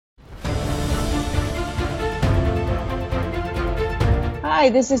Hi,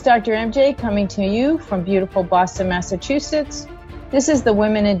 this is Dr. MJ coming to you from beautiful Boston, Massachusetts. This is the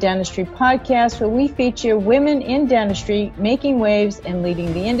Women in Dentistry podcast, where we feature women in dentistry making waves and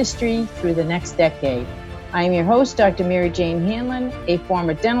leading the industry through the next decade. I am your host, Dr. Mary Jane Hanlon, a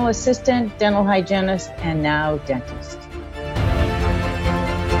former dental assistant, dental hygienist, and now dentist.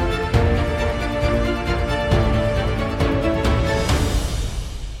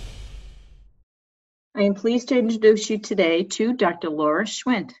 I am pleased to introduce you today to Dr. Laura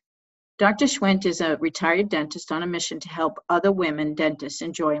Shwindt. Dr. Shwindt is a retired dentist on a mission to help other women dentists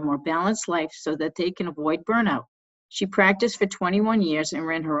enjoy a more balanced life so that they can avoid burnout. She practiced for 21 years and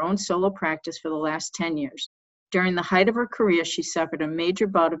ran her own solo practice for the last 10 years. During the height of her career, she suffered a major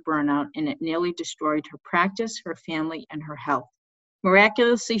bout of burnout, and it nearly destroyed her practice, her family, and her health.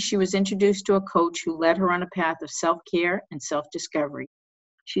 Miraculously, she was introduced to a coach who led her on a path of self-care and self-discovery.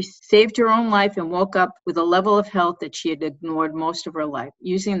 She saved her own life and woke up with a level of health that she had ignored most of her life.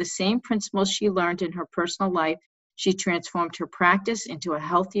 Using the same principles she learned in her personal life, she transformed her practice into a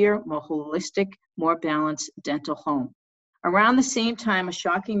healthier, more holistic, more balanced dental home. Around the same time, a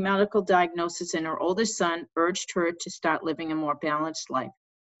shocking medical diagnosis in her oldest son urged her to start living a more balanced life.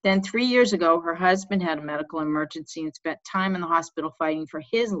 Then 3 years ago, her husband had a medical emergency and spent time in the hospital fighting for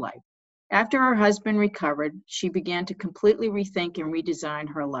his life. After her husband recovered, she began to completely rethink and redesign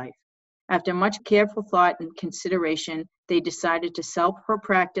her life. After much careful thought and consideration, they decided to sell her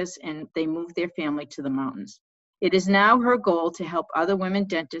practice and they moved their family to the mountains. It is now her goal to help other women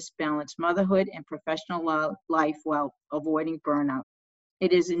dentists balance motherhood and professional life while avoiding burnout.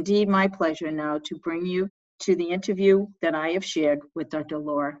 It is indeed my pleasure now to bring you to the interview that I have shared with Dr.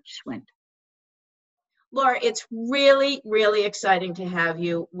 Laura Shwindt. Laura, it's really, really exciting to have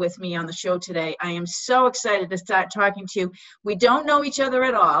you with me on the show today. I am so excited to start talking to you. We don't know each other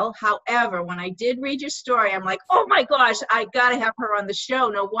at all. However, when I did read your story, I'm like, oh my gosh, I got to have her on the show.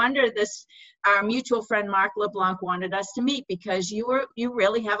 No wonder our mutual friend, Mark LeBlanc, wanted us to meet, because you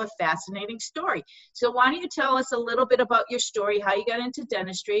really have a fascinating story. So why don't you tell us a little bit about your story, how you got into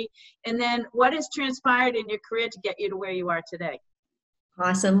dentistry, and then what has transpired in your career to get you to where you are today?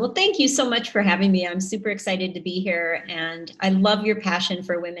 Awesome. Well, thank you so much for having me. I'm super excited to be here, and I love your passion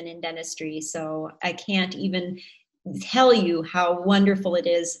for women in dentistry. So I can't even tell you how wonderful it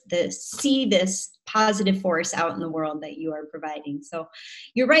is to see this positive force out in the world that you are providing. So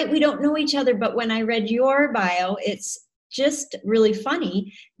you're right, we don't know each other, but when I read your bio, it's just really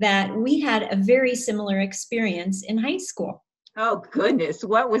funny that we had a very similar experience in high school. Oh, goodness.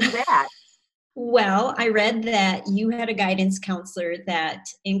 What was that? Well, I read that you had a guidance counselor that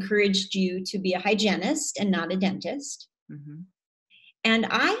encouraged you to be a hygienist and not a dentist. Mm-hmm. And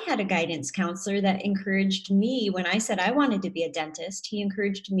I had a guidance counselor that encouraged me, when I said I wanted to be a dentist, he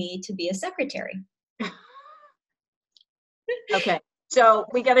encouraged me to be a secretary. Okay, so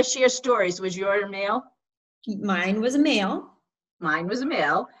we got to share stories. Was yours a male? Mine was a male. Mine was a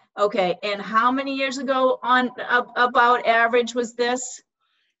male. Okay, and how many years ago on about average was this?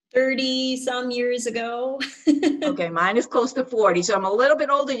 30 some years ago. Okay, mine is close to 40, so I'm a little bit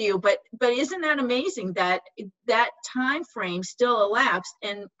older than you, but isn't that amazing that time frame still elapsed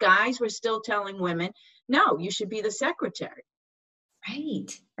and guys were still telling women, no, you should be the secretary.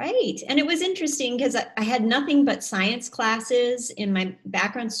 Right. And it was interesting because I had nothing but science classes in my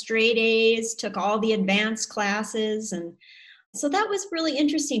background, straight A's, took all the advanced classes. And so that was really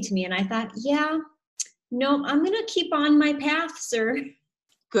interesting to me. And I thought, no, I'm going to keep on my path, sir.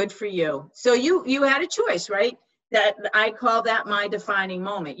 Good for you. So you had a choice, right? That I call that my defining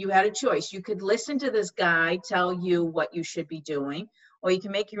moment. You had a choice. You could listen to this guy tell you what you should be doing, or you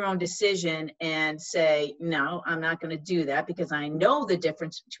can make your own decision and say, no, I'm not going to do that because I know the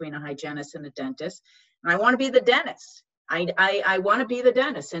difference between a hygienist and a dentist. And I want to be the dentist. I want to be the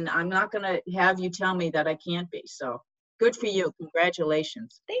dentist, and I'm not going to have you tell me that I can't be. So good for you.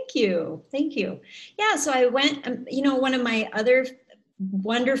 Congratulations. Thank you. Yeah, so I went, one of my other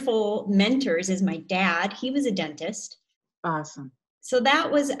wonderful mentors is my dad. He was a dentist. Awesome. So that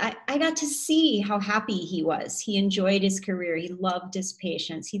was, I got to see how happy he was. He enjoyed his career. He loved his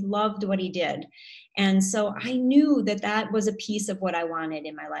patients. He loved what he did. And so I knew that was a piece of what I wanted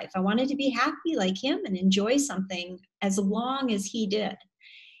in my life. I wanted to be happy like him and enjoy something as long as he did.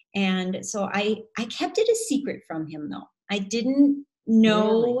 And so I kept it a secret from him, though. I didn't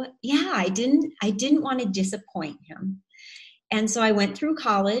know. Really? Yeah, I didn't want to disappoint him. And so I went through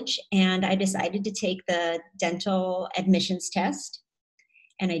college and I decided to take the dental admissions test,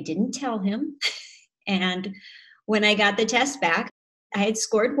 and I didn't tell him. And when I got the test back, I had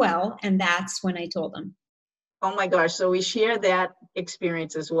scored well, and that's when I told him. Oh my gosh, so we share that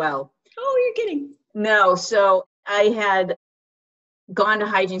experience as well. Oh, you're kidding. No, so I had gone to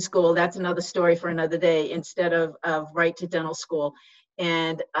hygiene school. That's another story for another day, instead of right to dental school.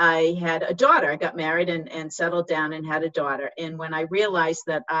 And I had a daughter. I got married and settled down and had a daughter. And when I realized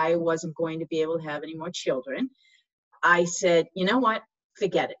that I wasn't going to be able to have any more children, I said, you know what?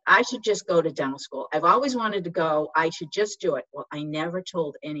 Forget it. I should just go to dental school. I've always wanted to go. I should just do it. Well, I never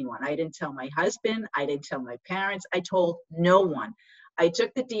told anyone. I didn't tell my husband. I didn't tell my parents. I told no one. I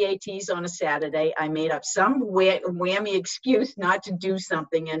took the DATs on a Saturday. I made up some whammy excuse not to do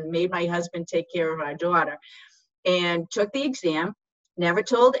something and made my husband take care of our daughter, and took the exam. Never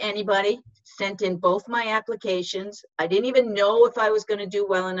told anybody. Sent in both my applications. I didn't even know if I was going to do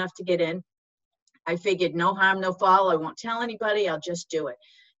well enough to get in. I figured no harm, no foul. I won't tell anybody. I'll just do it.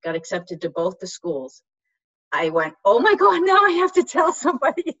 Got accepted to both the schools. I went, oh my God, now I have to tell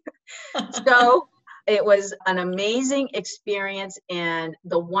somebody. So it was an amazing experience. And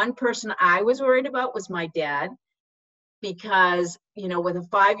the one person I was worried about was my dad, because, you know, with a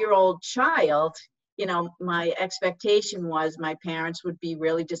 5-year-old child, you know, my expectation was my parents would be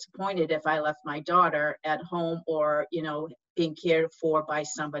really disappointed if I left my daughter at home or, you know, being cared for by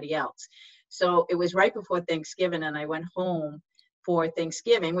somebody else. So it was right before Thanksgiving, and I went home for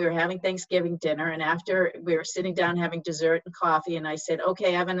Thanksgiving. We were having Thanksgiving dinner, and after we were sitting down having dessert and coffee, and I said,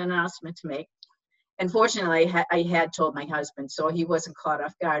 okay, I have an announcement to make. And fortunately, I had told my husband, so he wasn't caught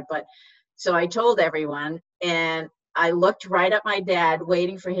off guard. But so I told everyone, and I looked right at my dad,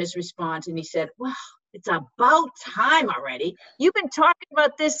 waiting for his response, and he said, well, it's about time already. You've been talking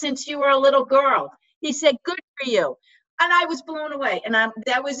about this since you were a little girl. He said, good for you. And I was blown away. And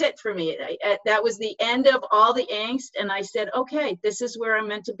that was it for me. That was the end of all the angst. And I said, okay, this is where I'm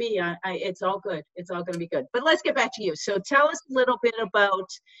meant to be. It's all good. It's all going to be good. But let's get back to you. So tell us a little bit about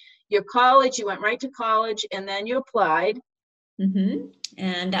your college. You went right to college, and then you applied. Mm-hmm.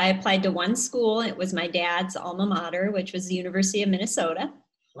 And I applied to one school. It was my dad's alma mater, which was the University of Minnesota.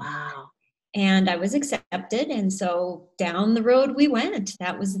 Wow. And I was accepted. And so down the road we went.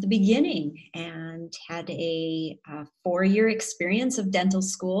 That was the beginning, and had a 4-year experience of dental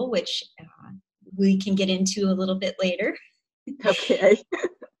school, which we can get into a little bit later. Okay.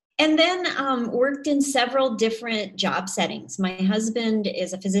 And then worked in several different job settings. My husband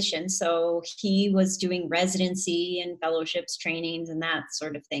is a physician, so he was doing residency and fellowships, trainings, and that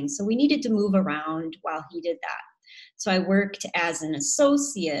sort of thing. So we needed to move around while he did that. So I worked as an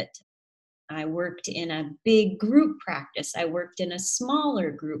associate. I worked in a big group practice. I worked in a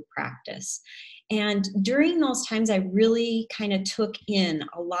smaller group practice. And during those times, I really kind of took in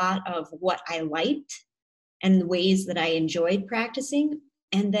a lot of what I liked and the ways that I enjoyed practicing.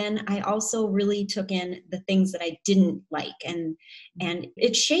 And then I also really took in the things that I didn't like. And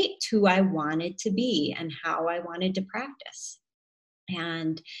it shaped who I wanted to be and how I wanted to practice.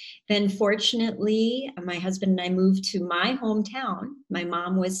 And then fortunately, my husband and I moved to my hometown. My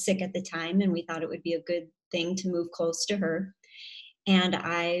mom was sick at the time, and we thought it would be a good thing to move close to her. And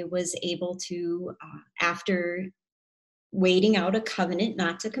I was able to, after waiting out a covenant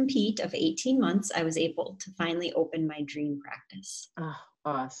not to compete of 18 months, I was able to finally open my dream practice. Oh,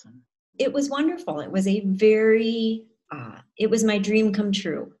 awesome. It was wonderful. It was a very, it was my dream come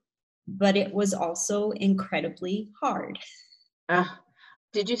true, but it was also incredibly hard.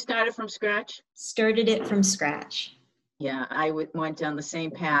 Did you start it from scratch? Started it from scratch. Yeah, I went down the same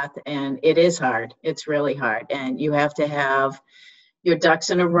path, and it is hard. It's really hard. And you have to have your ducks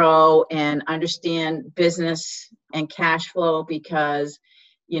in a row and understand business and cash flow, because,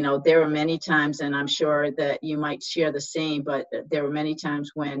 you know, there were many times, and I'm sure that you might share the same, but there were many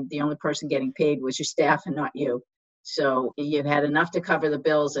times when the only person getting paid was your staff and not you. So you had enough to cover the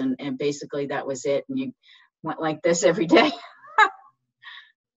bills, and basically that was it. And you went like this every day.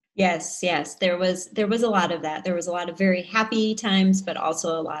 Yes. There was a lot of that. There was a lot of very happy times, but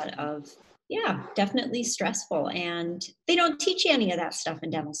also a lot of, definitely stressful. And they don't teach you any of that stuff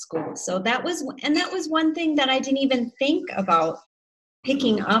in dental school. So that was one thing that I didn't even think about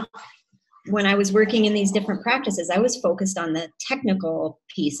picking up when I was working in these different practices. I was focused on the technical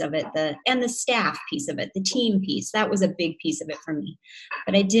piece of it, and the staff piece of it, the team piece. That was a big piece of it for me.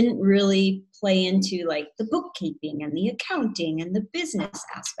 But I didn't really play into like the bookkeeping and the accounting and the business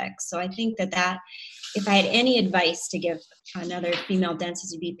aspects. So I think that if I had any advice to give another female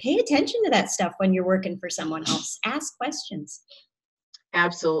dentist, would be pay attention to that stuff when you're working for someone else. Ask questions.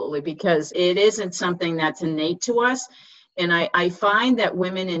 Absolutely, because it isn't something that's innate to us. And I find that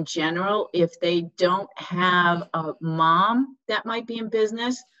women in general, if they don't have a mom that might be in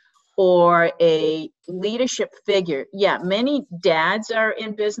business or a leadership figure, many dads are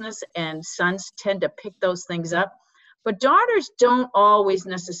in business and sons tend to pick those things up. But daughters don't always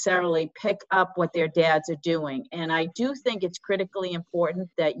necessarily pick up what their dads are doing. And I do think it's critically important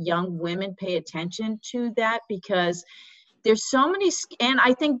that young women pay attention to that, because there's so many, and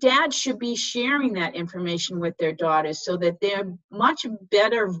I think dads should be sharing that information with their daughters so that they're much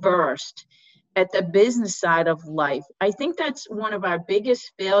better versed at the business side of life. I think that's one of our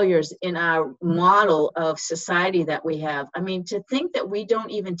biggest failures in our model of society that we have. I mean, to think that we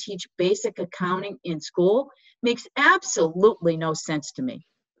don't even teach basic accounting in school makes absolutely no sense to me.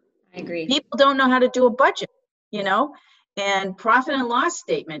 I agree. People don't know how to do a budget, you know, and profit and loss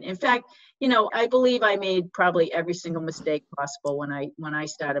statement. In fact, you know, I believe I made probably every single mistake possible when I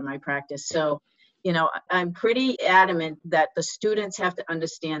started my practice. So, you know, I'm pretty adamant that the students have to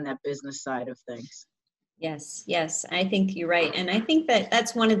understand that business side of things. Yes, yes, I think you're right. And I think that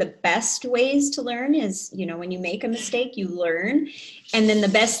that's one of the best ways to learn is, you know, when you make a mistake, you learn. And then the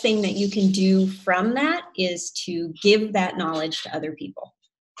best thing that you can do from that is to give that knowledge to other people.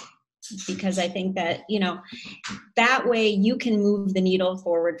 Because I think that, you know, that way you can move the needle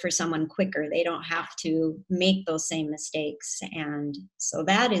forward for someone quicker. They don't have to make those same mistakes. And so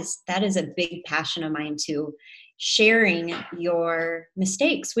that is a big passion of mine too, sharing your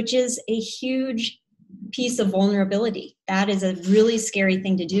mistakes, which is a huge piece of vulnerability. That is a really scary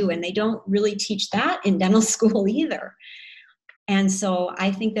thing to do. And they don't really teach that in dental school either. And so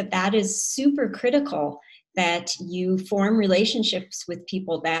I think that that is super critical, that you form relationships with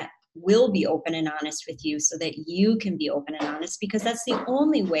people that will be open and honest with you so that you can be open and honest, because that's the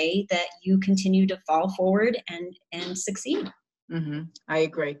only way that you continue to fall forward and succeed. Mm-hmm. I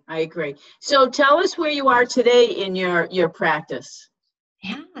agree. So tell us where you are today in your practice.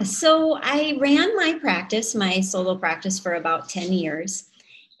 Yeah, so I ran my practice, my solo practice, for about 10 years.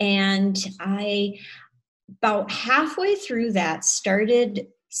 And I, about halfway through that, started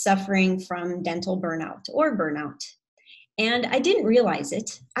suffering from dental burnout or burnout. And I didn't realize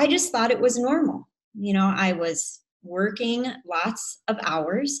it. I just thought it was normal. You know, I was working lots of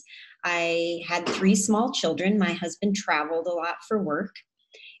hours. I had 3 small children. My husband traveled a lot for work.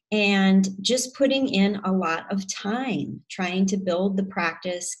 And just putting in a lot of time trying to build the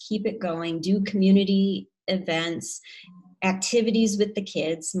practice, keep it going, do community events, activities with the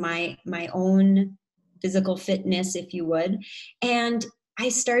kids, my own physical fitness, if you would. And I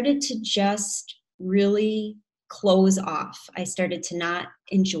started to just really close off. I started to not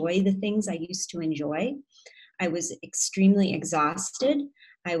enjoy the things I used to enjoy. I was extremely exhausted.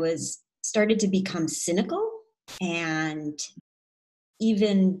 I was started to become cynical and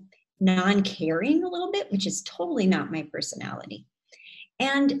even non-caring a little bit, which is totally not my personality.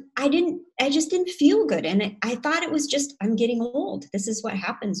 And I just didn't feel good. And I thought it was just, I'm getting old. This is what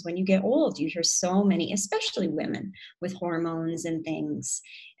happens when you get old. You hear so many, especially women with hormones and things.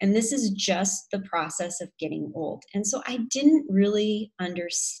 And this is just the process of getting old. And so I didn't really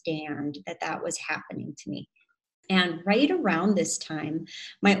understand that that was happening to me. And right around this time,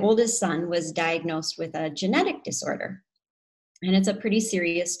 my oldest son was diagnosed with a genetic disorder. And it's a pretty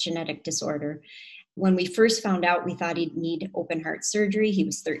serious genetic disorder. When we first found out, we thought he'd need open heart surgery. He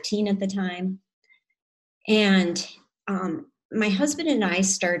was 13 at the time. And my husband and I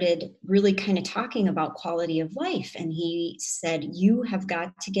started really kind of talking about quality of life. And he said, you have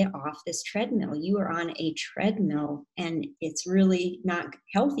got to get off this treadmill. You are on a treadmill and it's really not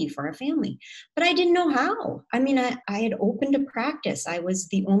healthy for our family. But I didn't know how. I mean, I had opened a practice. I was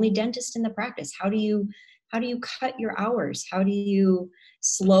the only dentist in the practice. How do you cut your hours? How do you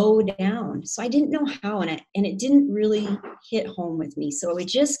slow down? So I didn't know how, and it didn't really hit home with me. So it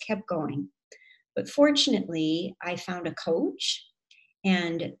just kept going. But fortunately, I found a coach,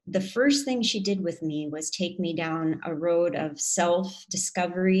 and the first thing she did with me was take me down a road of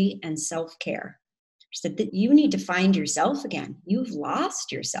self-discovery and self-care. She said that you need to find yourself again. You've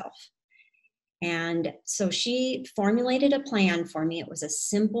lost yourself. And so she formulated a plan for me. It was a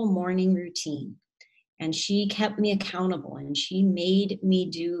simple morning routine. And she kept me accountable and she made me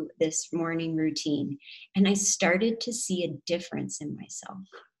do this morning routine. And I started to see a difference in myself.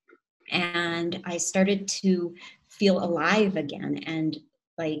 And I started to feel alive again and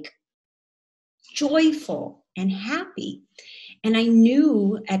like joyful and happy. And I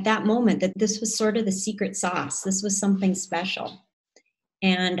knew at that moment that this was sort of the secret sauce. This was something special.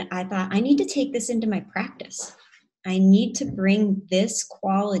 And I thought, I need to take this into my practice. I need to bring this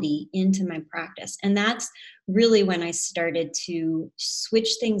quality into my practice. And that's really when I started to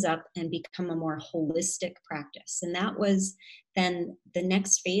switch things up and become a more holistic practice. And that was then the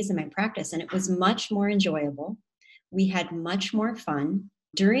next phase of my practice. And it was much more enjoyable. We had much more fun.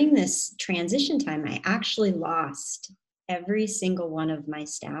 During this transition time, I actually lost every single one of my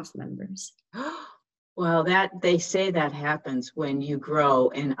staff members. Well, that they say that happens when you grow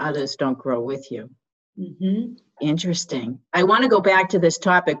and others don't grow with you. Mm-hmm. Interesting. I want to go back to this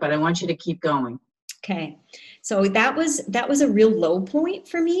topic, but I want you to keep going. Okay. So that was a real low point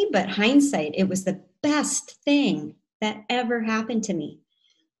for me, but hindsight, it was the best thing that ever happened to me.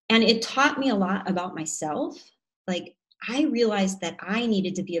 And it taught me a lot about myself. Like, I realized that I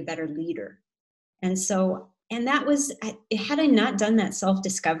needed to be a better leader. And so, and that was, had I not done that self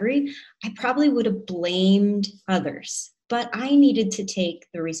discovery, I probably would have blamed others. But I needed to take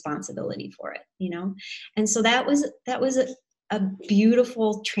the responsibility for it, you know? And so that was a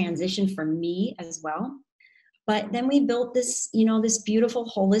beautiful transition for me as well. But then we built this, this beautiful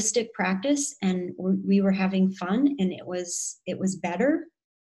holistic practice, and we were having fun, and it was better.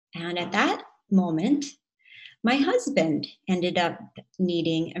 And at that moment, my husband ended up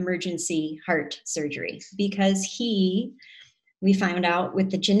needing emergency heart surgery because we found out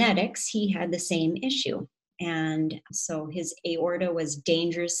with the genetics, he had the same issue. And so his aorta was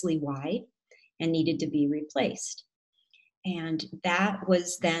dangerously wide and needed to be replaced. And that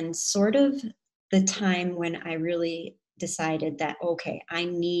was then sort of the time when I really decided that, okay, I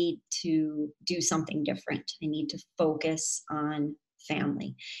need to do something different. I need to focus on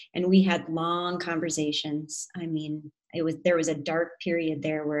family. And we had long conversations. I mean, there was a dark period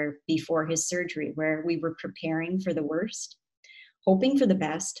there where before his surgery where we were preparing for the worst, hoping for the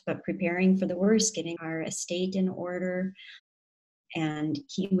best, but preparing for the worst, getting our estate in order. And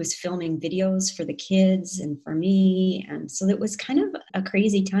he was filming videos for the kids and for me. And so it was kind of a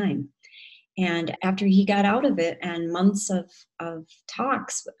crazy time. And after he got out of it and months of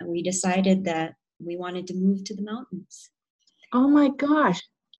talks, we decided that we wanted to move to the mountains. Oh my gosh.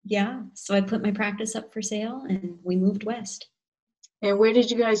 Yeah. So I put my practice up for sale and we moved west. And where did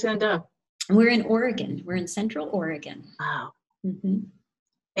you guys end up? We're in Oregon. We're in Central Oregon. Wow. Mm-hmm.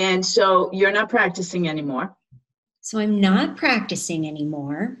 And so you're not practicing anymore. So I'm not practicing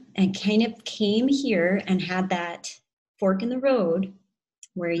anymore and kind of came here and had that fork in the road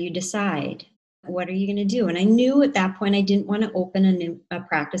where you decide, what are you going to do? And I knew at that point I didn't want to open a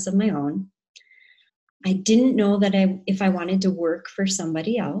practice of my own. I didn't know that if I wanted to work for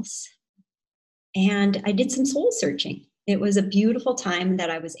somebody else. And I did some soul searching. It was a beautiful time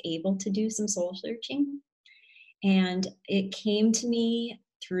that I was able to do some soul searching. And it came to me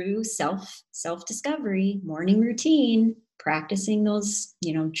through self-discovery, morning routine, practicing those,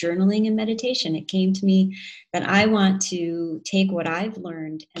 journaling and meditation. It came to me that I want to take what I've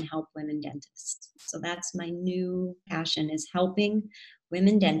learned and help women dentists. So that's my new passion, is helping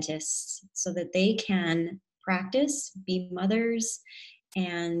women dentists so that they can practice, be mothers,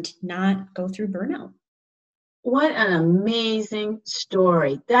 and not go through burnout. What an amazing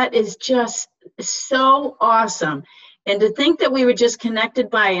story. That is just so awesome. And to think that we were just connected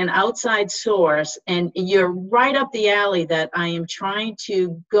by an outside source, and you're right up the alley that I am trying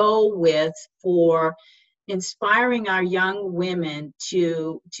to go with for inspiring our young women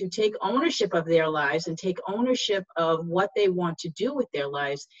to take ownership of their lives and take ownership of what they want to do with their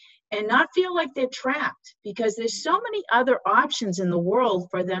lives, and not feel like they're trapped, because there's so many other options in the world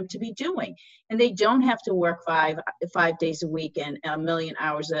for them to be doing, and they don't have to work five days a week and a million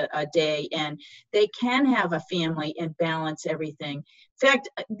hours a day, and they can have a family and balance everything. In fact,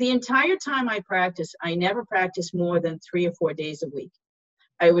 the entire time I practice, I never practice more than 3 or 4 days a week.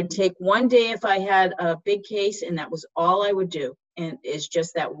 I would take one day if I had a big case, and that was all I would do. And it's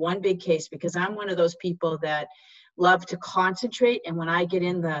just that one big case, because I'm one of those people that love to concentrate. And when I get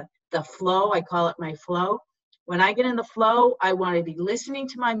in the flow, I call it my flow. When I get in the flow, I want to be listening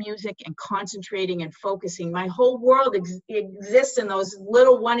to my music and concentrating and focusing. My whole world exists in those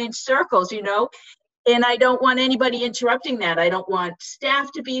little 1-inch circles, and I don't want anybody interrupting that. I don't want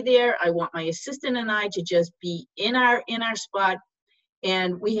staff to be there. I want my assistant and I to just be in our spot.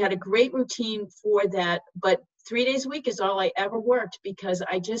 And we had a great routine for that. But 3 days a week is all I ever worked, because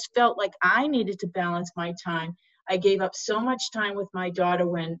I just felt like I needed to balance my time. I gave up so much time with my daughter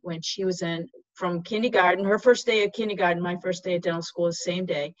when she was from kindergarten. Her first day of kindergarten, my first day of dental school, the same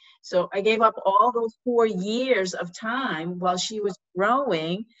day. So I gave up all those 4 years of time while she was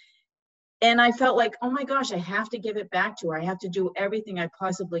growing. And I felt like, oh my gosh, I have to give it back to her. I have to do everything I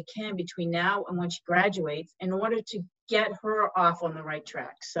possibly can between now and when she graduates in order to get her off on the right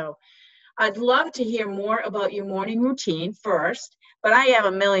track. So I'd love to hear more about your morning routine first, but I have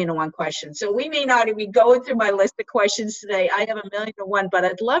 1,000,001 questions. So we may not be going through my list of questions today. I have 1,000,001, but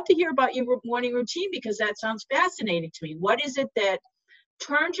I'd love to hear about your morning routine, because that sounds fascinating to me. What is it that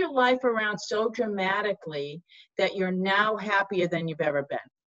turned your life around so dramatically that you're now happier than you've ever been?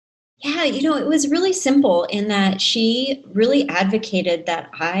 Yeah, it was really simple in that she really advocated that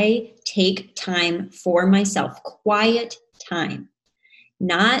I take time for myself, quiet time,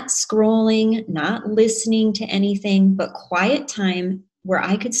 not scrolling, not listening to anything, but quiet time where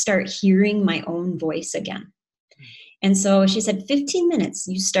I could start hearing my own voice again. And so she said, 15 minutes.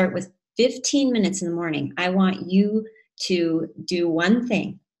 You start with 15 minutes in the morning. I want you to do one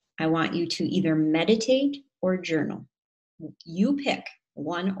thing. I want you to either meditate or journal. You pick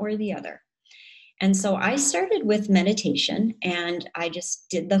one or the other. And so I started with meditation, and I just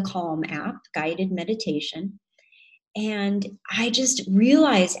did the Calm app, guided meditation. And I just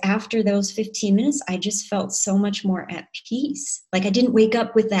realized after those 15 minutes, I just felt so much more at peace. Like I didn't wake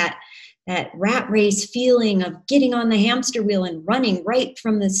up with that rat race feeling of getting on the hamster wheel and running right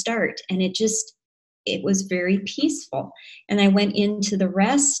from the start. And it was very peaceful. And I went into the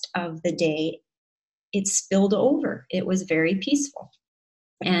rest of the day, it spilled over. It was very peaceful.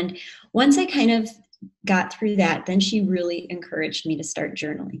 And once I kind of got through that, then she really encouraged me to start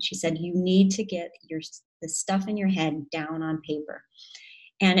journaling. She said, you need to get the stuff in your head down on paper.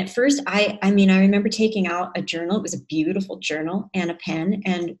 And at first, I remember taking out a journal. It was a beautiful journal and a pen,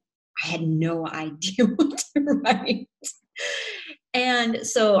 and I had no idea what to write. And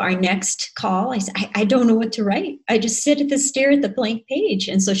so our next call, I said, I don't know what to write. I just stare at the blank page.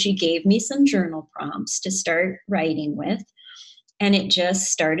 And so she gave me some journal prompts to start writing with. And it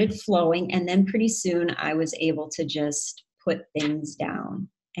just started flowing. And then pretty soon I was able to just put things down.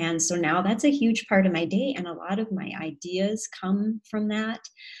 And so now that's a huge part of my day. And a lot of my ideas come from that.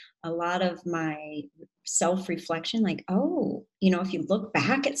 A lot of my self-reflection, like, if you look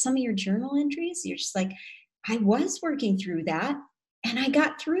back at some of your journal entries, you're just like, I was working through that and I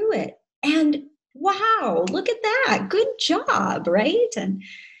got through it. And wow, look at that. Good job, right?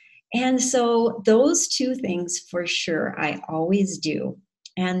 And so those two things for sure, I always do.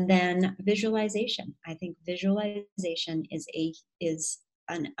 And then visualization. I think visualization is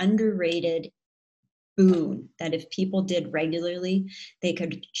an underrated boon that if people did regularly, they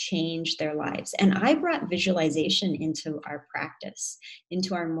could change their lives. And I brought visualization into our practice,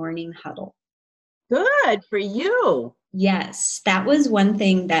 into our morning huddle. Good for you. Yes, that was one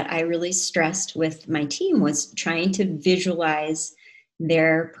thing that I really stressed with my team, was trying to visualize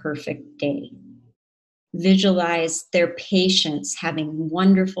their perfect day. Visualize their patients having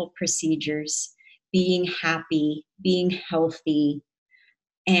wonderful procedures, being happy, being healthy.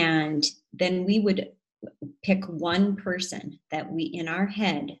 And then we would pick one person that in our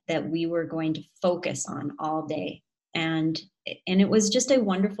head that we were going to focus on all day. And it was just a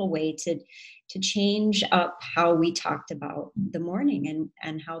wonderful way to change up how we talked about the morning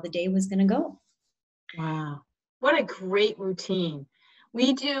and how the day was going to go. Wow. What a great routine.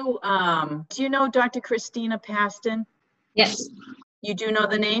 We do you know Dr. Christina Paston? Yes. You do know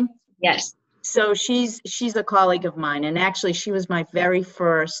the name? Yes. So she's a colleague of mine, and actually she was my very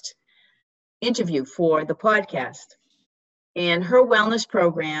first interview for the podcast. And her wellness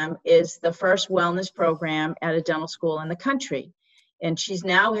program is the first wellness program at a dental school in the country. And she's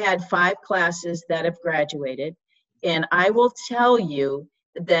now had 5 classes that have graduated. And I will tell you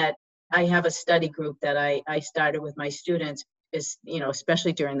that I have a study group that I started with my students, is,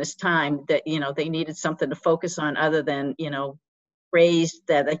 especially during this time that, they needed something to focus on other than, raised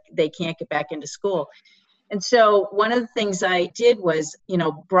that they can't get back into school. And so one of the things I did was,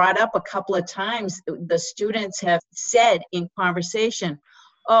 brought up a couple of times, the students have said in conversation,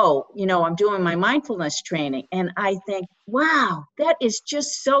 I'm doing my mindfulness training. And I think, wow, that is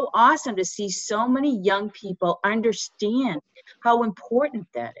just so awesome to see so many young people understand how important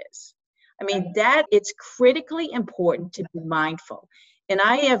that is. I mean, that it's critically important to be mindful. And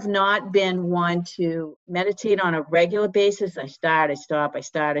I have not been one to meditate on a regular basis. I start, I stop, I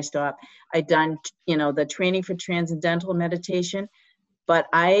start, I stop. I've done, the training for transcendental meditation, but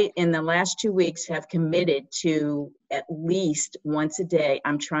I, in the last 2 weeks, have committed to at least once a day.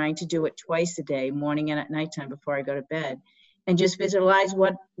 I'm trying to do it twice a day, morning and at nighttime before I go to bed, and just visualize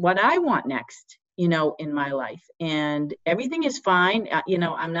what I want next, in my life. And everything is fine.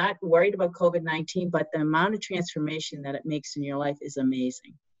 I'm not worried about COVID-19, but the amount of transformation that it makes in your life is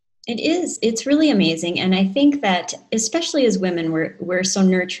amazing. It is. It's really amazing. And I think that especially as women, we're so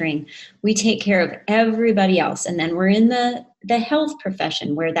nurturing. We take care of everybody else. And then we're in the health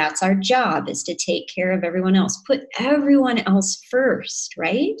profession where that's our job, is to take care of everyone else, put everyone else first,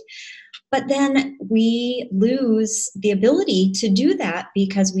 right? But then we lose the ability to do that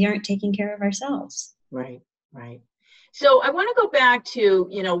because we aren't taking care of ourselves. Right, right. So I want to go back to,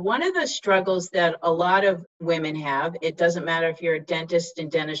 one of the struggles that a lot of women have, it doesn't matter if you're a dentist in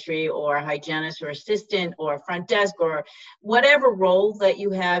dentistry or a hygienist or assistant or front desk or whatever role that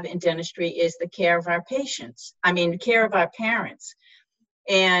you have in dentistry, is the care of our patients. I mean, care of our parents.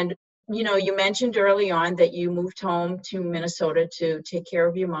 And, you mentioned early on that you moved home to Minnesota to take care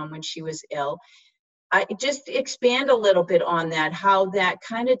of your mom when she was ill. I just expand a little bit on that, how that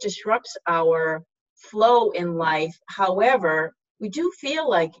kind of disrupts our flow in life. However, we do feel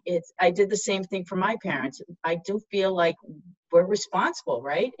like I did the same thing for my parents. I do feel like we're responsible,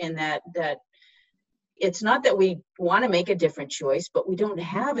 right? And that it's not that we want to make a different choice, but we don't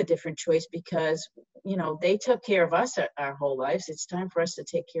have a different choice because, they took care of us our whole lives. It's time for us to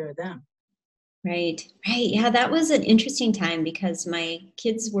take care of them. Right. Yeah, that was an interesting time because my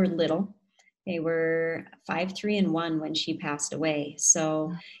kids were little. They were 5, 3, and 1 when she passed away.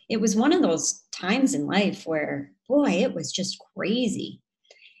 So it was one of those times in life where, boy, it was just crazy.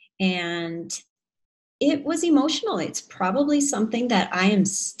 And it was emotional. It's probably something that I am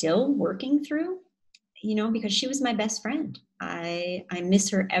still working through, because she was my best friend. I miss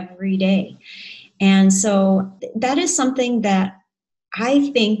her every day. And so that is something that I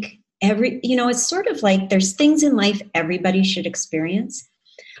think it's sort of like there's things in life everybody should experience.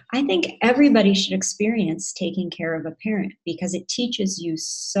 I think everybody should experience taking care of a parent because it teaches you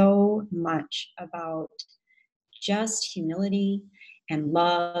so much about just humility and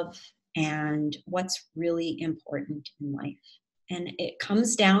love and what's really important in life. And it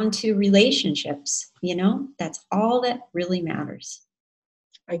comes down to relationships, that's all that really matters.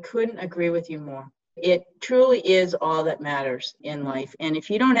 I couldn't agree with you more. It truly is all that matters in life. And if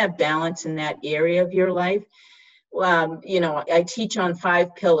you don't have balance in that area of your life, I teach on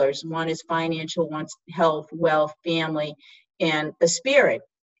 5 pillars. One is financial, one's health, wealth, family, and the spirit.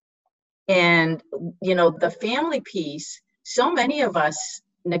 And, the family piece, so many of us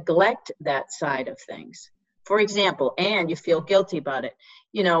neglect that side of things. For example, and you feel guilty about it.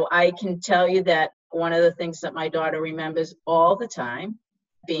 I can tell you that one of the things that my daughter remembers all the time,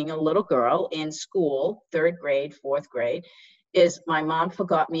 being a little girl in school, 3rd grade, 4th grade, is my mom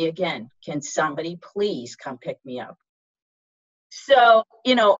forgot me again. Can somebody please come pick me up? So,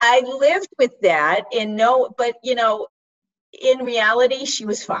 I lived with that but, in reality, she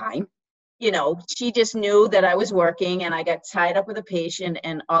was fine. She just knew that I was working and I got tied up with a patient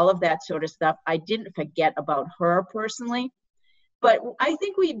and all of that sort of stuff. I didn't forget about her personally, but I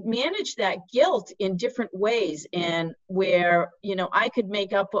think we managed that guilt in different ways, and where, I could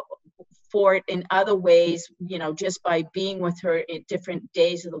make up for it in other ways, just by being with her at different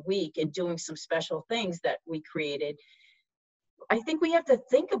days of the week and doing some special things that we created. I think we have to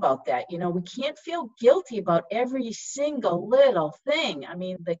think about that. We can't feel guilty about every single little thing. I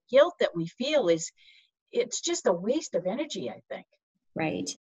mean, the guilt that we feel it's just a waste of energy, I think. Right.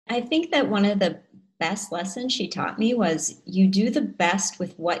 I think that one of the best lessons she taught me was you do the best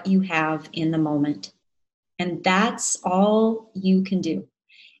with what you have in the moment. And that's all you can do.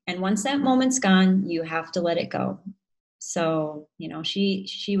 And once that moment's gone, you have to let it go. So,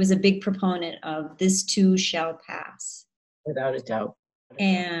 she was a big proponent of this too shall pass. Without a doubt.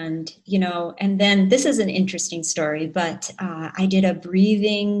 And, and then this is an interesting story, but I did a deep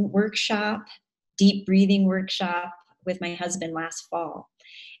breathing workshop with my husband last fall.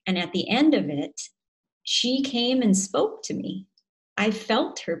 And at the end of it, she came and spoke to me. I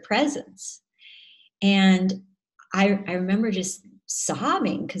felt her presence. And I remember just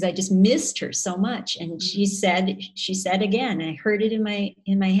sobbing because I just missed her so much. And she said again, I heard it in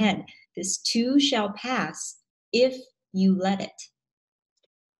my head, this too shall pass if you let it.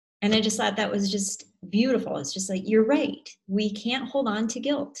 And I just thought that was just beautiful. It's just like, you're right. We can't hold on to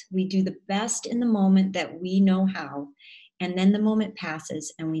guilt. We do the best in the moment that we know how. And then the moment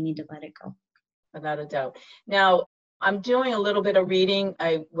passes and we need to let it go. Without a doubt. Now, I'm doing a little bit of reading.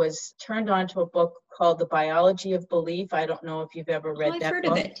 I was turned on to a book called The Biology of Belief. I don't know if you've ever read that book. I've heard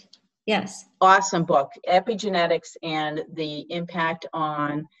of it. Yes. Awesome book. Epigenetics and the impact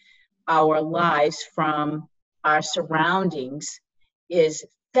on our lives from our surroundings is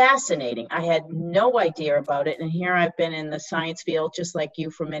fascinating. I had no idea about it. And here I've been in the science field, just like you,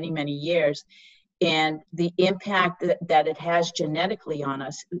 for many, many years. And the impact that it has genetically on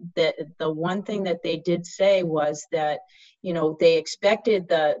us. The one thing that they did say was that, they expected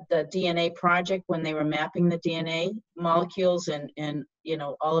the DNA project, when they were mapping the DNA molecules and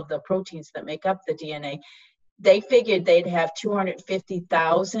all of the proteins that make up the DNA, they figured they'd have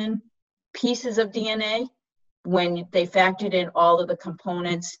 250,000 pieces of DNA when they factored in all of the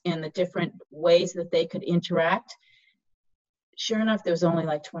components and the different ways that they could interact. Sure enough, there was only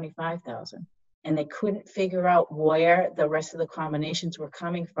like 25,000. and they couldn't figure out where the rest of the combinations were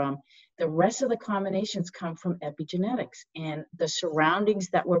coming from. The rest of the combinations come from epigenetics and the surroundings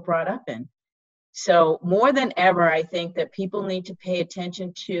that we're brought up in. So more than ever, I think that people need to pay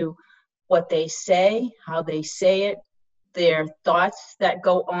attention to what they say, how they say it, their thoughts that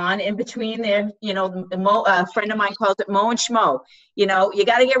go on in between their, a friend of mine calls it mo and schmo. You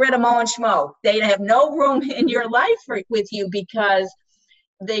got to get rid of mo and schmo. They have no room in your life with you because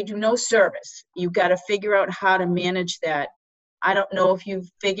they do no service. You've got to figure out how to manage that. I don't know if you've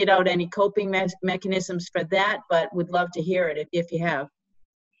figured out any coping mechanisms for that, but would love to hear it if you have.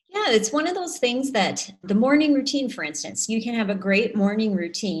 Yeah, it's one of those things that the morning routine, for instance, you can have a great morning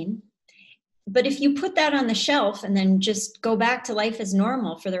routine, but if you put that on the shelf and then just go back to life as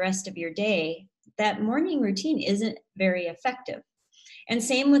normal for the rest of your day, that morning routine isn't very effective. And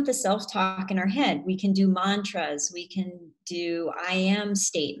same with the self-talk in our head. We can do mantras, we can do I am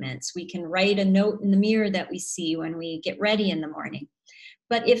statements, we can write a note in the mirror that we see when we get ready in the morning.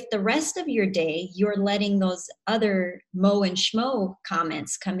 But if the rest of your day, you're letting those other mo and schmo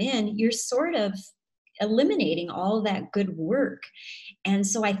comments come in, you're sort of eliminating all of that good work. And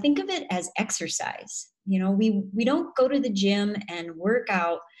so I think of it as exercise. We don't go to the gym and work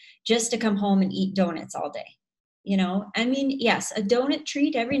out just to come home and eat donuts all day. Yes, a donut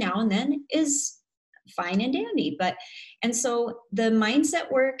treat every now and then is fine and dandy, and so the mindset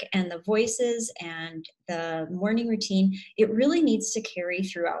work and the voices and the morning routine, it really needs to carry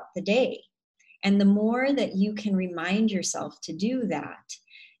throughout the day. And the more that you can remind yourself to do that,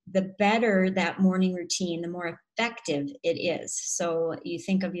 the better that morning routine, the more effective it is. So you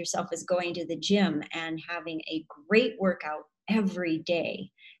think of yourself as going to the gym and having a great workout every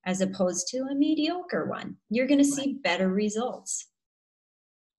day, as opposed to a mediocre one. You're going to see better results.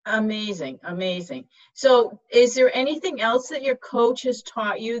 Amazing. So is there anything else that your coach has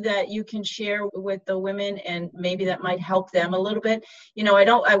taught you that you can share with the women and maybe that might help them a little bit?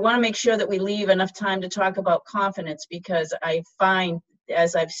 I want to make sure that we leave enough time to talk about confidence, because I find,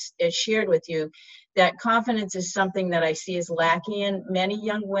 as I've shared with you, that confidence is something that I see is lacking in many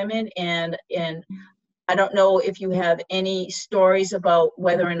young women. And I don't know if you have any stories about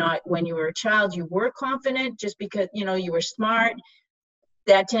whether or not when you were a child you were confident just because, you were smart.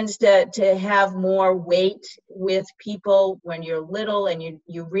 That tends to have more weight with people when you're little and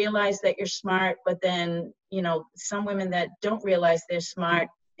you realize that you're smart, but then, some women that don't realize they're smart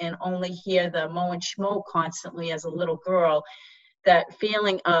and only hear the mo and schmo constantly as a little girl, that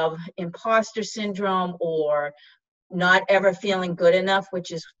feeling of imposter syndrome or not ever feeling good enough, which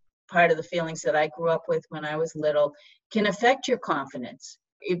is part of the feelings that I grew up with when I was little, can affect your confidence.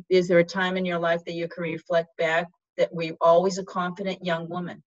 Is there a time in your life that you can reflect back that we're always a confident young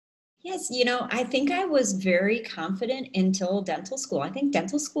woman? Yes, I think I was very confident until dental school. I think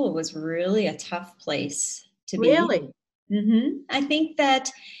dental school was really a tough place to be. Really? I think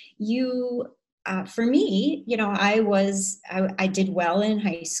that for me, I did well in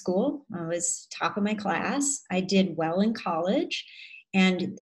high school. I was top of my class. I did well in college,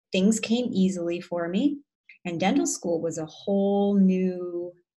 and things came easily for me. And dental school was a whole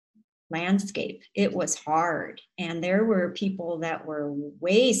new landscape. It was hard. And there were people that were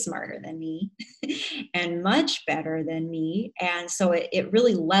way smarter than me and much better than me. And so it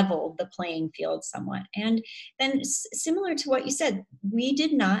really leveled the playing field somewhat. And then similar to what you said, we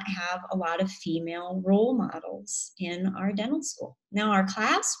did not have a lot of female role models in our dental school. Now our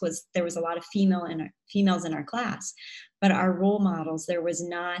class there was a lot of females in our class, but our role models, there was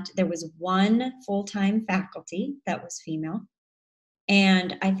one full-time faculty that was female.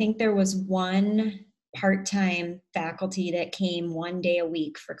 And I think there was one part-time faculty that came one day a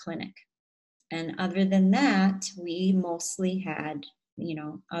week for clinic. And other than that, we mostly had,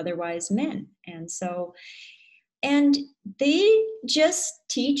 otherwise men. And they just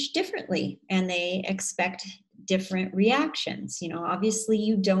teach differently and they expect different reactions. Obviously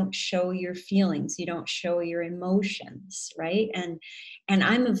you don't show your feelings, you don't show your emotions, right? And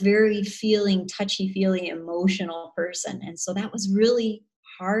I'm a very touchy-feely, emotional person. And so that was really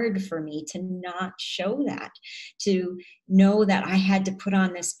hard for me to not show that, to know that I had to put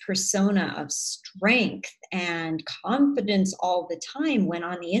on this persona of strength and confidence all the time when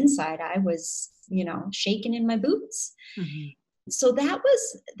on the inside I was, shaking in my boots. Mm-hmm. So that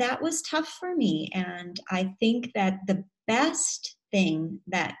was tough for me. And I think that the best thing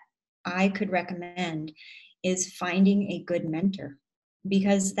that I could recommend is finding a good mentor,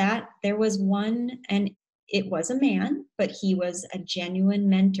 because there was one, and it was a man, but he was a genuine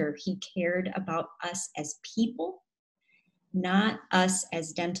mentor. He cared about us as people. not us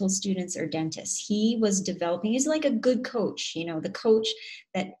as dental students or dentists. He was developing, he's like a good coach, the coach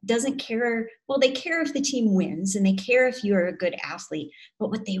that doesn't care. Well, they care if the team wins and they care if you're a good athlete, but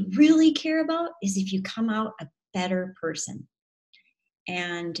what they really care about is if you come out a better person.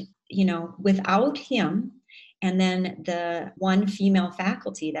 And, without him, and then the one female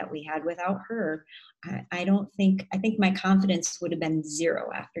faculty that we had, without her, I think my confidence would have been zero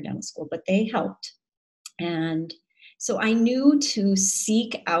after dental school, but they helped. And so I knew to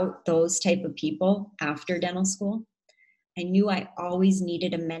seek out those type of people after dental school. I knew I always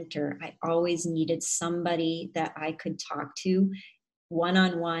needed a mentor. I always needed somebody that I could talk to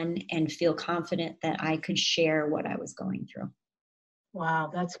one-on-one and feel confident that I could share what I was going through.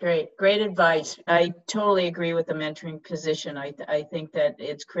 Wow, that's great. Great advice. I totally agree with the mentoring position. I think that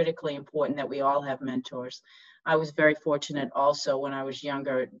it's critically important that we all have mentors. I was very fortunate also when I was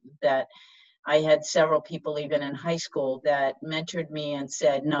younger that I had several people even in high school that mentored me and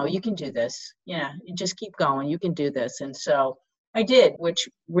said, no, you can do this. Yeah, you just keep going. You can do this. And so I did, which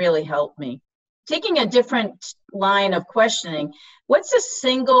really helped me. Taking a different line of questioning, what's the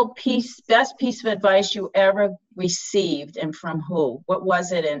single best piece of advice you ever received, and from who? What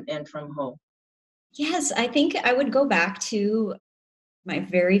was it, and from who? Yes, I think I would go back to my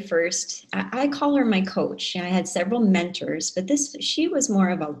very first, I call her my coach. I had several mentors, but she was more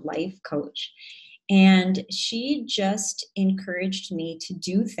of a life coach. And she just encouraged me to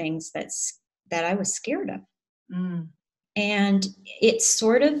do things that I was scared of. Mm. And it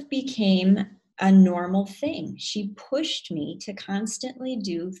sort of became a normal thing. She pushed me to constantly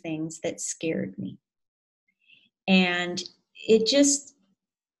do things that scared me. And it just,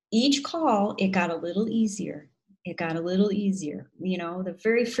 each call, it got a little easier. It got a little easier. The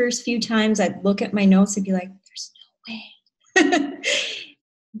very first few times I'd look at my notes and be like, there's no way.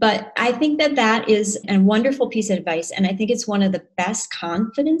 But I think that is a wonderful piece of advice. And I think it's one of the best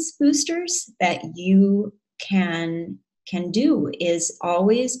confidence boosters that you can do, is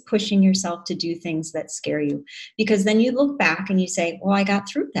always pushing yourself to do things that scare you. Because then you look back and you say, well, I got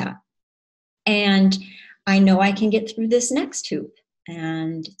through that. And I know I can get through this next hoop.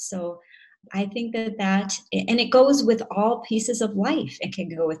 And so I think that, and it goes with all pieces of life. It can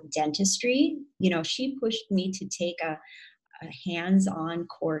go with dentistry. She pushed me to take a hands-on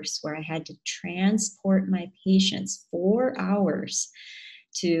course where I had to transport my patients 4 hours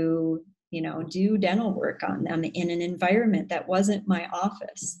to, do dental work on them in an environment that wasn't my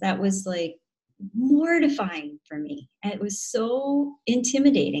office. That was like mortifying for me. It was so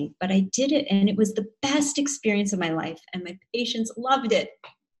intimidating, but I did it, and it was the best experience of my life, and my patients loved it.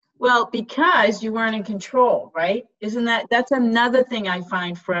 Well, because you weren't in control, right? That's another thing I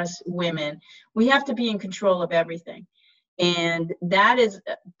find for us women. We have to be in control of everything. And that is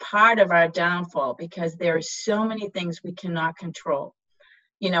part of our downfall, because there are so many things we cannot control.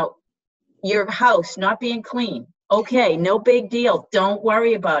 Your house not being clean. Okay, no big deal. Don't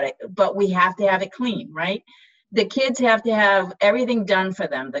worry about it. But we have to have it clean, right? The kids have to have everything done for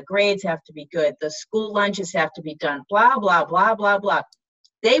them. The grades have to be good. The school lunches have to be done. Blah, blah, blah, blah, blah.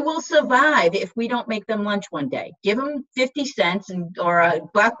 They will survive if we don't make them lunch one day. Give them 50 cents or a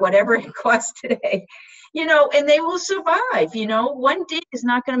buck, whatever it costs today, and they will survive. One day is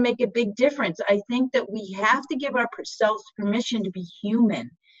not going to make a big difference. I think that we have to give ourselves permission to be human.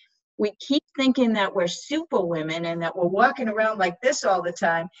 We keep thinking that we're super women and that we're walking around like this all the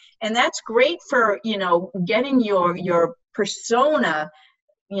time. And that's great for, getting your persona,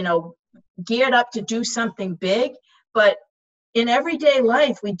 geared up to do something big. But in everyday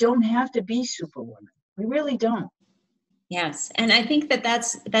life, we don't have to be superwoman. We really don't. Yes. And I think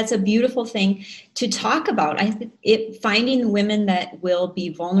that's a beautiful thing to talk about. Finding women that will be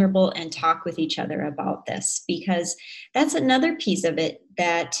vulnerable and talk with each other about this, because that's another piece of it,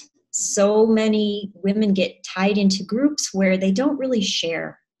 that so many women get tied into groups where they don't really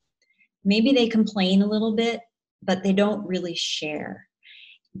share. Maybe they complain a little bit, but they don't really share.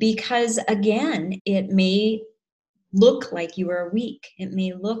 Because again, it may look like you are weak. It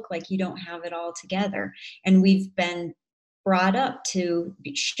may look like you don't have it all together. And we've been brought up to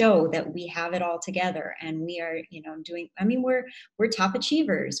show that we have it all together, and we are, we're top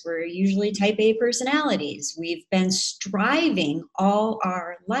achievers. We're usually type A personalities. We've been striving all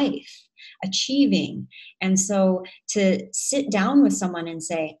our life, achieving. And so to sit down with someone and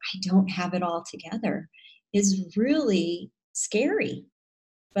say, I don't have it all together, is really scary.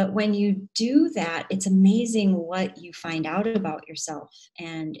 But when you do that, it's amazing what you find out about yourself.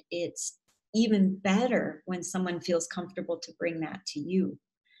 And it's even better when someone feels comfortable to bring that to you.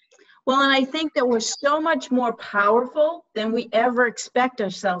 Well, and I think that we're so much more powerful than we ever expect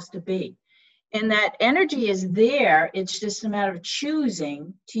ourselves to be. And that energy is there. It's just a matter of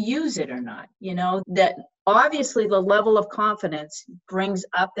choosing to use it or not. That obviously the level of confidence brings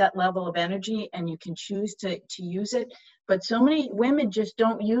up that level of energy, and you can choose to use it. But so many women just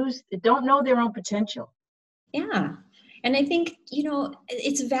don't know their own potential. Yeah. And I think,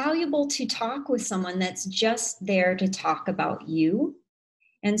 it's valuable to talk with someone that's just there to talk about you.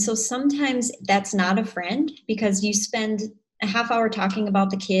 And so sometimes that's not a friend, because you spend a half hour talking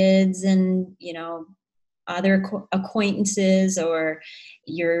about the kids and, other acquaintances, or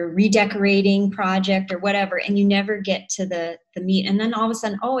your redecorating project or whatever, and you never get to the meat. And then all of a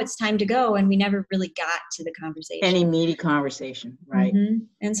sudden, oh, it's time to go. And we never really got to the conversation. Any meaty conversation, right? Mm-hmm.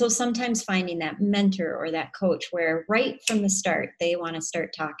 And so sometimes finding that mentor or that coach where right from the start, they want to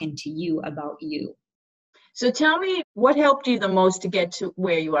start talking to you about you. So tell me, what helped you the most to get to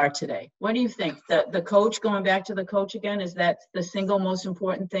where you are today? What do you think? The coach, going back to the coach again, is that the single most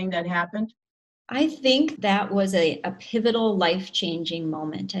important thing that happened? I think that was a pivotal, life-changing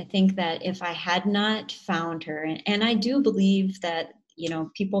moment. I think that if I had not found her, and I do believe that,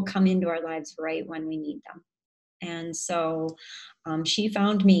 people come into our lives right when we need them. And so she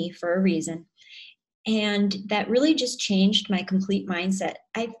found me for a reason. And that really just changed my complete mindset.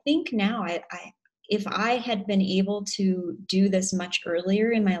 I think now if I had been able to do this much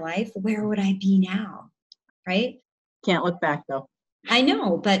earlier in my life, where would I be now? Right? Can't look back though. I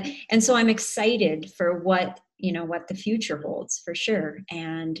know, and so I'm excited for what the future holds, for sure.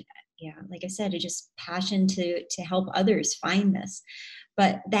 And yeah, like I said, it's just passion to help others find this.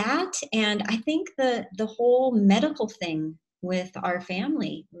 But that, and I think the whole medical thing with our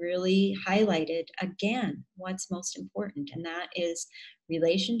family really highlighted again what's most important, and that is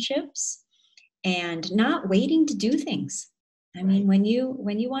relationships and not waiting to do things. I mean, when you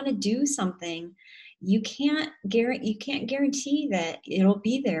want to do something, you can't guarantee that it'll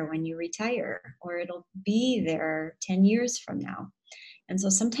be there when you retire, or it'll be there 10 years from now. And so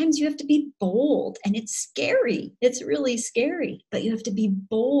sometimes you have to be bold, and it's scary. It's really scary, but you have to be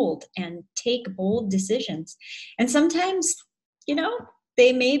bold and take bold decisions. And sometimes,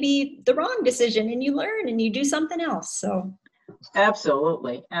 they may be the wrong decision, and you learn and you do something else. So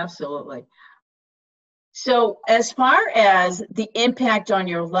absolutely. So as far as the impact on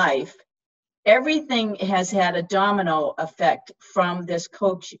your life, everything has had a domino effect from this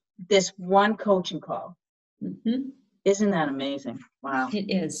one coaching call. Mm-hmm. Isn't that amazing? Wow.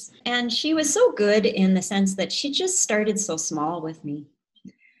 It is. And she was so good in the sense that she just started so small with me.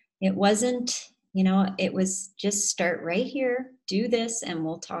 It wasn't, it was just start right here, do this, and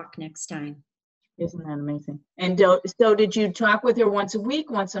we'll talk next time. Isn't that amazing? And so did you talk with her once a week,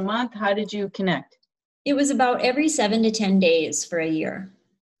 once a month? How did you connect? It was about every 7 to 10 days for a year.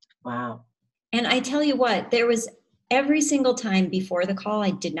 Wow. And I tell you what, there was every single time before the call,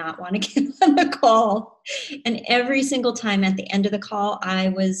 I did not want to get on the call. And every single time at the end of the call, I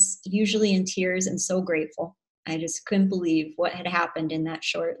was usually in tears and so grateful. I just couldn't believe what had happened in that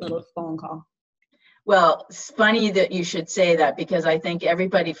short little phone call. Well, it's funny that you should say that, because I think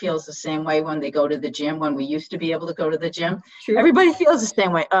everybody feels the same way when they go to the gym. When we used to be able to go to the gym, True. Everybody feels the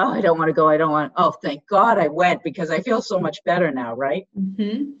same way. Oh, I don't want to go. I don't want. Oh, thank God I went, because I feel so much better now, right?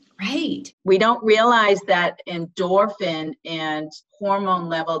 Mm-hmm. Right. We don't realize that endorphin and hormone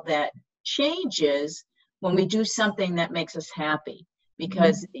level that changes when we do something that makes us happy,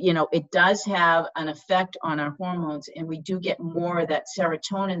 because it does have an effect on our hormones, and we do get more of that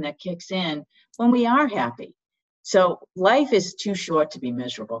serotonin that kicks in when we are happy. So life is too short to be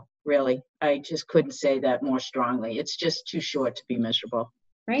miserable, really. I just couldn't say that more strongly. It's just too short to be miserable.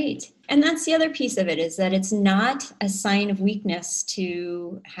 Right. And that's the other piece of it, is that it's not a sign of weakness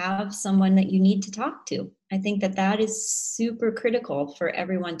to have someone that you need to talk to. I think that is super critical for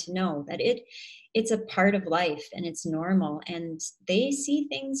everyone to know, that it's a part of life and it's normal, and they see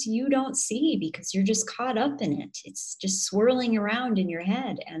things you don't see because you're just caught up in it. It's just swirling around in your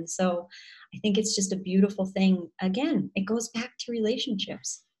head. And so I think it's just a beautiful thing. Again, it goes back to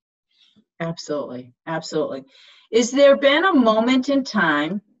relationships. Absolutely. Is there been a moment in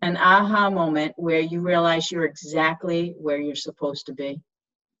time, an aha moment, where you realize you're exactly where you're supposed to be?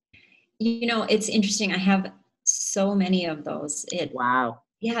 It's interesting. I have so many of those. Wow.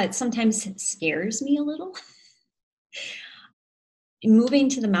 Yeah, it sometimes scares me a little. Moving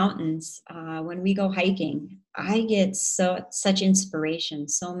to the mountains, when we go hiking, I get such inspiration.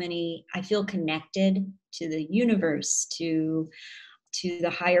 I feel connected to the universe, to the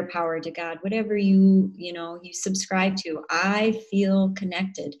higher power, to God, whatever you subscribe to. I feel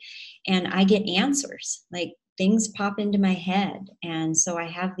connected, and I get answers, like things pop into my head. And so I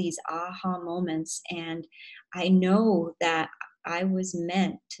have these aha moments, and I know that I was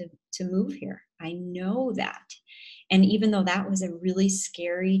meant to move here. I know that. And even though that was a really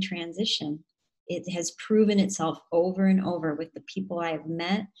scary transition, it has proven itself over and over with the people I have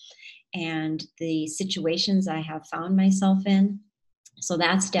met and the situations I have found myself in. So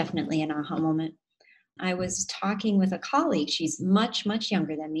that's definitely an aha moment. I was talking with a colleague. She's much, much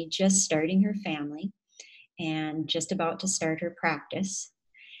younger than me, just starting her family and just about to start her practice.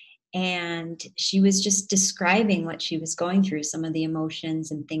 And she was just describing what she was going through, some of the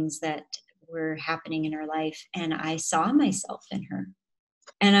emotions and things that were happening in her life. And I saw myself in her.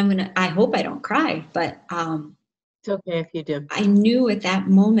 And I hope I don't cry, but it's okay if you do. I knew at that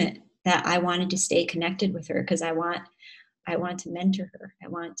moment that I wanted to stay connected with her because I want to mentor her. I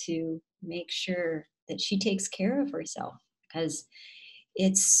want to make sure that she takes care of herself, because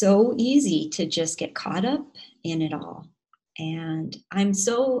it's so easy to just get caught up in it all. And I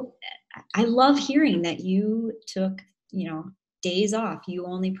love hearing that you took, days off. You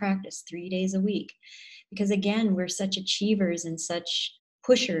only practice 3 days a week, because again, we're such achievers and such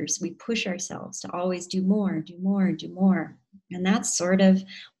pushers. We push ourselves to always do more, do more, do more. And that's sort of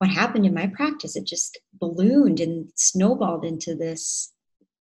what happened in my practice. It just ballooned and snowballed into this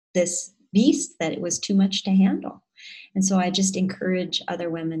beast that it was too much to handle. And so I just encourage other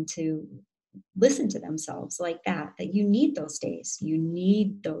women to listen to themselves like that you need those days. You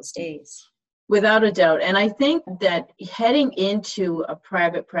need those days. Without a doubt. And I think that heading into a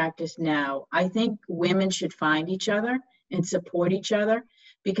private practice now, I think women should find each other and support each other,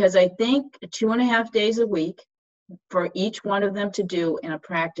 because I think 2.5 days a week for each one of them to do in a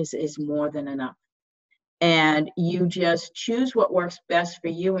practice is more than enough. And you just choose what works best for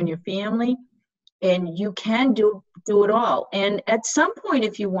you and your family, and you can do it all. And at some point,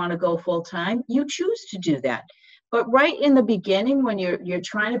 if you want to go full time, you choose to do that. But right in the beginning, when you're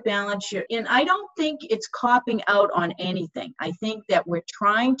trying to balance and I don't think it's copping out on anything. I think that we're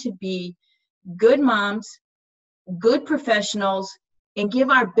trying to be good moms, good professionals, and give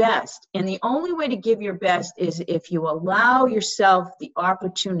our best. And the only way to give your best is if you allow yourself the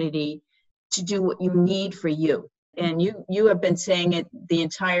opportunity to do what you need for you. And you have been saying it the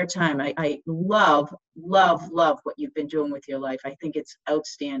entire time. I love, love, love what you've been doing with your life. I think it's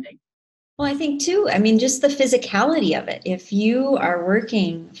outstanding. Well, I think too, just the physicality of it. If you are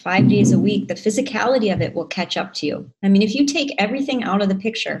working 5 days a week, the physicality of it will catch up to you. If you take everything out of the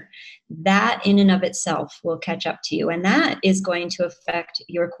picture, that in and of itself will catch up to you. And that is going to affect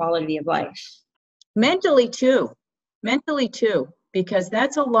your quality of life. Mentally too, because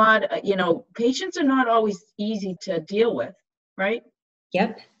that's a lot, patients are not always easy to deal with, right?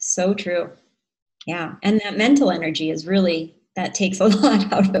 Yep, so true. Yeah, and that mental energy is really, that takes a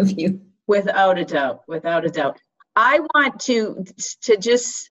lot out of you. Without a doubt. I want to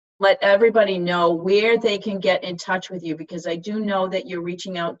just let everybody know where they can get in touch with you, because I do know that you're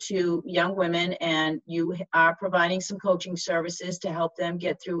reaching out to young women and you are providing some coaching services to help them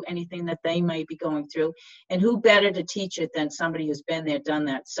get through anything that they might be going through. And who better to teach it than somebody who's been there, done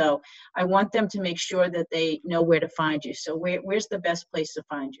that. So I want them to make sure that they know where to find you. So where's the best place to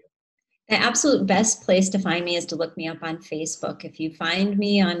find you? The absolute best place to find me is to look me up on Facebook. If you find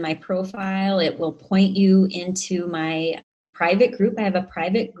me on my profile, it will point you into my private group. I have a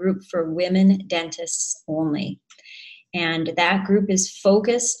private group for women dentists only. And that group is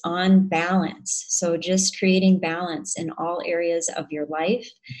focused on balance. So just creating balance in all areas of your life.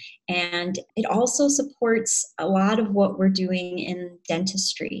 And it also supports a lot of what we're doing in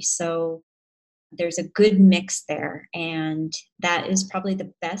dentistry. So there's a good mix there, and that is probably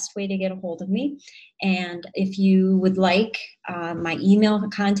the best way to get a hold of me. And if you would like, my email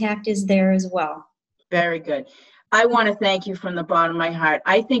contact is there as well. Very good. I want to thank you from the bottom of my heart.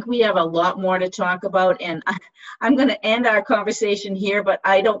 I think we have a lot more to talk about, and I'm going to end our conversation here, but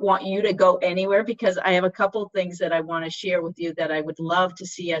I don't want you to go anywhere, because I have a couple of things that I want to share with you that I would love to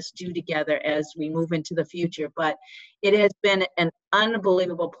see us do together as we move into the future. But it has been an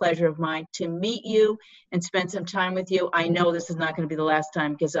unbelievable pleasure of mine to meet you and spend some time with you. I know this is not going to be the last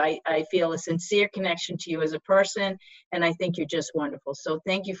time, because I feel a sincere connection to you as a person, and I think you're just wonderful. So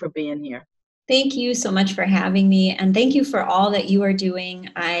thank you for being here. Thank you so much for having me, and thank you for all that you are doing.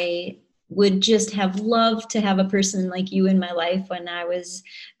 I would just have loved to have a person like you in my life when I was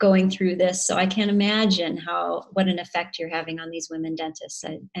going through this. So I can't imagine what an effect you're having on these women dentists,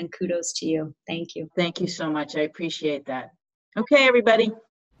 and kudos to you. Thank you. Thank you so much. I appreciate that. Okay, everybody.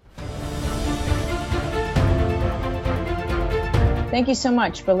 Thank you so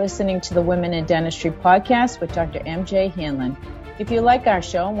much for listening to the Women in Dentistry podcast with Dr. MJ Hanlon. If you like our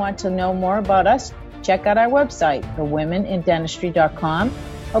show and want to know more about us, check out our website, thewomenindentistry.com,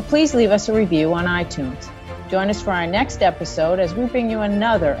 or please leave us a review on iTunes. Join us for our next episode as we bring you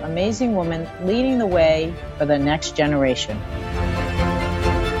another amazing woman leading the way for the next generation.